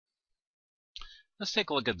Let's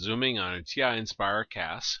take a look at zooming on a TI-Nspire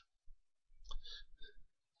CAS.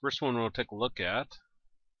 First one we'll take a look at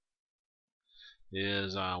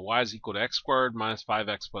is y is equal to x squared minus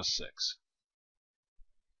 5x plus 6.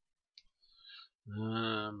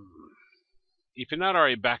 If you're not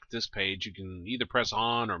already back at this page, you can either press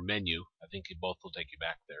on or menu. I think both will take you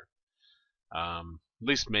back there. At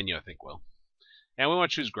least menu, I think, will. And we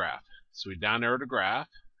want to choose graph. So we down arrow to graph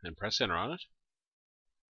and press enter on it.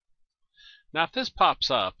 Now if this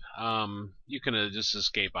pops up, you can just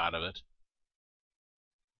escape out of it.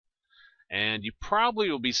 And you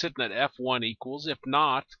probably will be sitting at F1 equals. If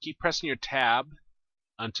not, keep pressing your tab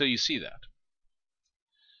until you see that.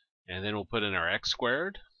 And then we'll put in our x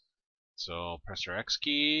squared. So press our x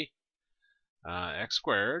key, x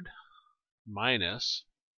squared minus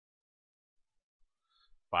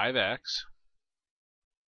 5x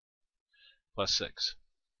plus 6.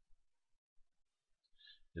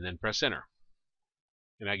 And then press enter.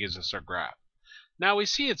 And that gives us our graph. Now we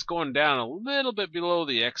see it's going down a little bit below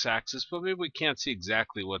the x-axis, but maybe we can't see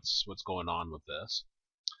exactly what's going on with this.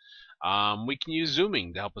 We can use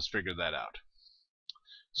zooming to help us figure that out.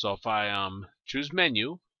 So if I choose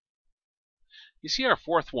menu, you see our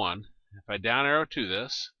fourth one. If I down arrow to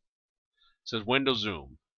this, it says window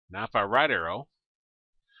zoom. Now if I right arrow,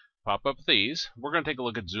 pop up these, we're going to take a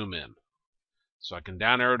look at zoom in. So I can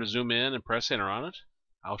down arrow to zoom in and press enter on it.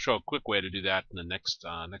 I'll show a quick way to do that in the next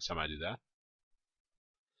time I do that.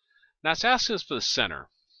 Now it's asking us for the center.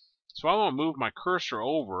 So I want to move my cursor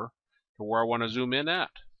over to where I want to zoom in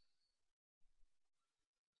at.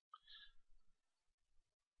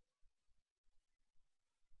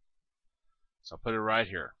 So I'll put it right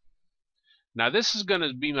here. Now this is going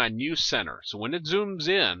to be my new center. So when it zooms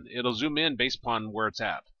in, it'll zoom in based upon where it's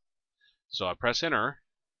at. So I press enter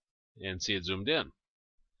and see it zoomed in.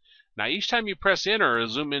 Now each time you press enter, it'll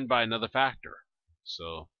zoom in by another factor.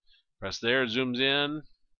 So press there, it zooms in,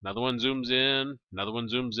 another one zooms in, another one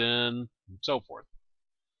zooms in, and so forth.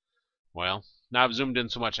 Well, now I've zoomed in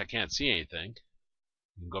so much I can't see anything.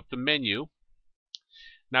 You can go up to menu.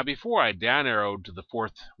 Now before I down arrowed to the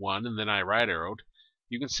fourth one and then I right arrowed,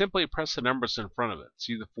 you can simply press the numbers in front of it.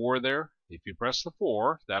 See the 4 there? If you press the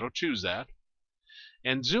 4, that'll choose that.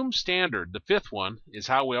 And zoom standard, the fifth one, is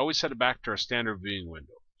how we always set it back to our standard viewing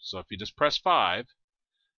window. So if you just press 5,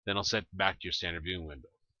 then it'll set back to your standard viewing window.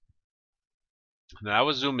 Now that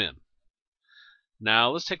was zoom in. Now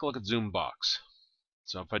let's take a look at zoom box.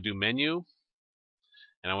 So if I do menu,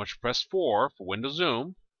 and I want you to press 4 for window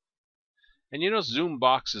zoom, and you notice zoom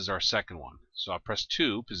box is our second one. So I'll press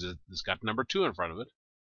 2 because it's got number 2 in front of it.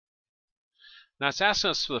 Now it's asking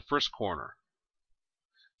us for the first corner.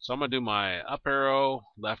 So I'm going to do my up arrow,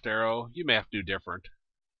 left arrow. You may have to do different.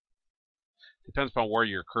 Depends upon where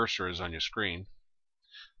your cursor is on your screen.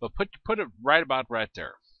 But put it right about right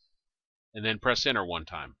there. And then press enter one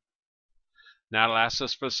time. Now it'll ask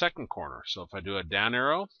us for the second corner. So if I do a down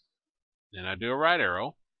arrow, and I do a right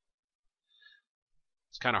arrow,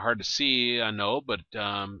 it's kind of hard to see, I know, but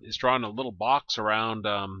it's drawing a little box around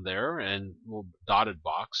there, and a little dotted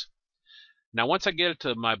box. Now once I get it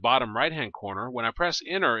to my bottom right hand corner, when I press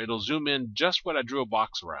enter, it'll zoom in just what I drew a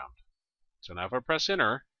box around. So now if I press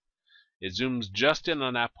enter, it zooms just in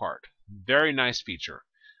on that part. Very nice feature.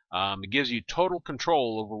 It gives you total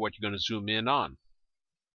control over what you're going to zoom in on.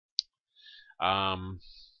 Now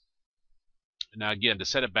again, to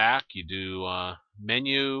set it back, you do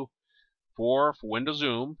menu, 4 for window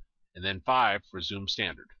zoom, and then 5 for zoom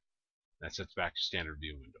standard. That sets back to standard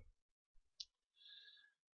view window.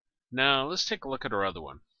 Now let's take a look at our other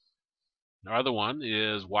one. Our other one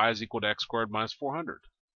is y is equal to x squared minus 400.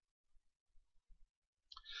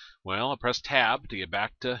 Well, I'll press tab to get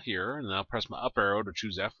back to here, and then I'll press my up arrow to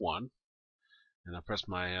choose F1. And I'll press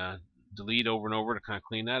my delete over and over to kind of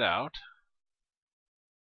clean that out.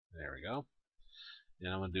 There we go.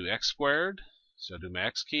 Then I'm going to do x squared. So I'll do my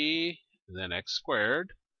x key, and then x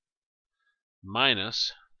squared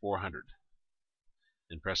minus 400.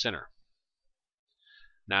 And press enter.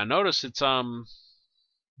 Now notice it's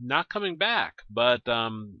not coming back, but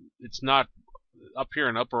it's not up here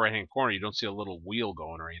in the upper right hand corner. You don't see a little wheel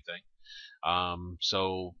going or anything.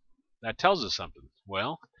 So that tells us something.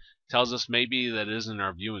 Well, it tells us maybe that it isn't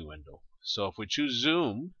our viewing window. So if we choose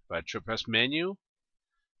zoom, if I press menu,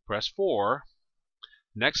 press 4,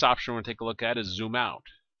 next option we're going to take a look at is zoom out.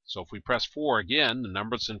 So if we press 4 again, the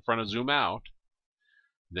numbers in front of zoom out,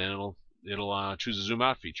 then it'll choose a zoom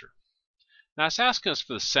out feature. Now it's asking us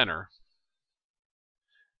for the center,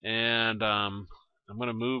 and I'm going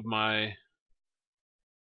to move my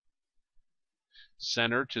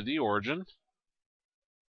center to the origin.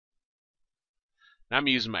 Now I'm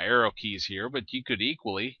using my arrow keys here, but you could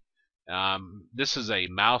equally, this is a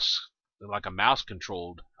mouse, like a mouse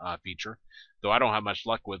controlled feature, though I don't have much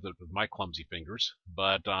luck with it with my clumsy fingers,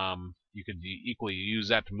 but you could equally use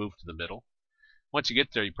that to move to the middle. Once you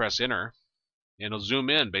get there, you press enter, and it'll zoom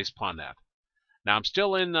in based upon that. Now I'm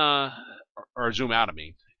still in, or zoom out, I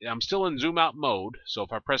mean. I'm still in zoom out mode, so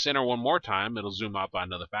if I press enter one more time, it'll zoom out by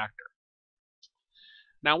another factor.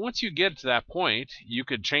 Now once you get to that point, you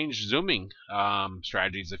could change zooming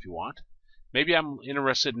strategies if you want. Maybe I'm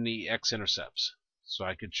interested in the x-intercepts. So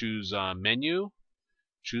I could choose menu,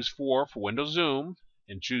 choose 4 for window zoom,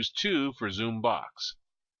 and choose 2 for zoom box.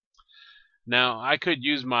 Now I could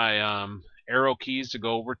use my arrow keys to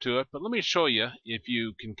go over to it, but let me show you if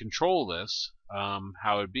you can control this,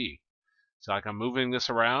 how it'd be. So like I'm moving this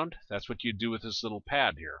around, that's what you do with this little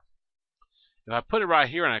pad here. If I put it right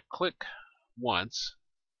here and I click once,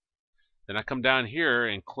 then I come down here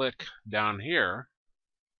and click down here,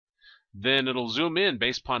 then it'll zoom in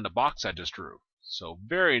based upon the box I just drew. So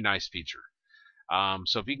very nice feature.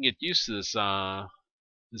 So if you can get used to this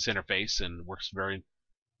this interface, and works very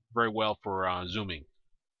well for zooming.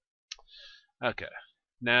 Okay,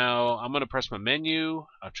 now I'm going to press my menu.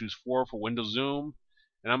 I'll choose 4 for window zoom,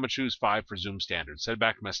 and I'm going to choose 5 for zoom standard. Set it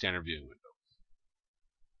back to my standard viewing window.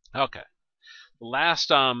 Okay, the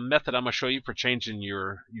last method I'm going to show you for changing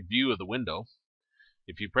your view of the window.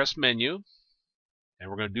 If you press menu, and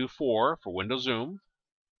we're going to do 4 for window zoom,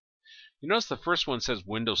 you notice the first one says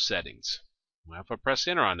window settings. Well, if I press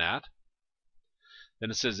enter on that,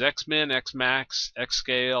 then it says X-min, X-max,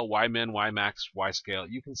 X-scale, Y-min, Y-max, Y-scale.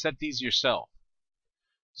 You can set these yourself.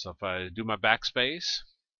 So if I do my backspace,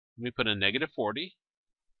 let me put in -40.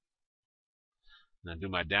 And I do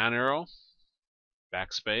my down arrow,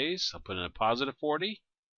 backspace, I'll put in a +40.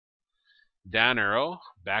 Down arrow,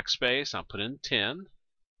 backspace, I'll put in 10.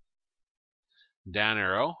 Down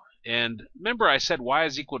arrow. And remember I said y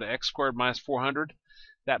is equal to x squared minus 400?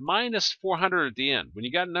 That minus 400 at the end, when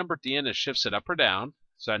you got a number at the end, it shifts it up or down.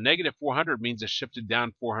 So that negative 400 means it shifted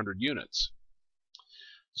down 400 units.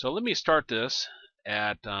 So let me start this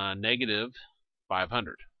at negative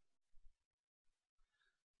 500.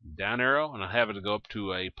 Down arrow, and I'll have it go up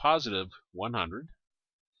to a positive 100.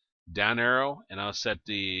 Down arrow, and I'll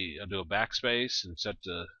do a backspace and set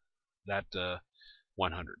that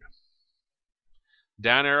 100.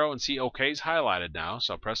 Down arrow, and see OK is highlighted now,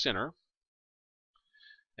 so I'll press enter.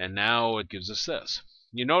 And now it gives us this.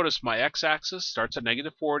 You notice my x-axis starts at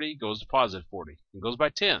 -40, goes to +40, and goes by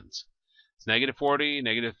tens. It's -40,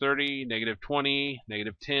 -30, -20,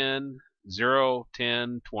 -10, 0,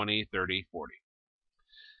 10, 20, 30, 40.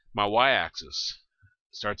 My y-axis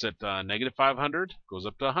starts at -500, goes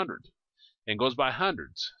up to 100, and goes by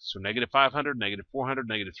hundreds. So -500, -400,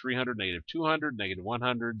 -300, -200,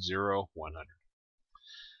 -100, 0, 100.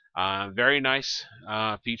 Very nice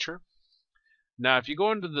feature. Now, if you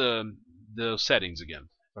go into the settings again,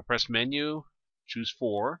 if I press menu, choose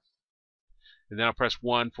 4, and then I'll press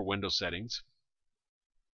 1 for window settings.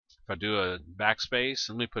 If I do a backspace,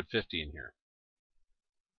 let me put 50 in here.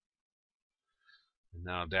 And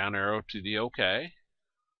now down arrow to the OK,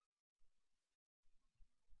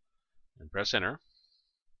 and press enter.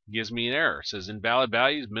 It gives me an error. It says invalid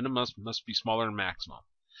values, minimum must be smaller than maximum.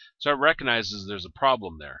 So it recognizes there's a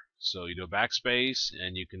problem there. So you do a backspace,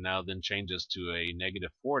 and you can now then change this to a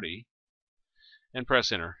 -40, and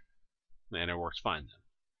press enter, and it works fine then.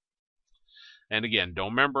 And again,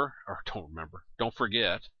 don't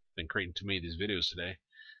forget, I've been creating too many of these videos today,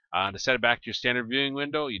 to set it back to your standard viewing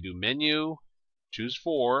window, you do menu, choose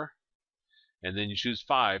 4, and then you choose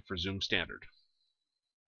 5 for zoom standard.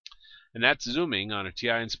 And that's zooming on a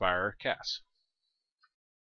TI-Nspire CAS.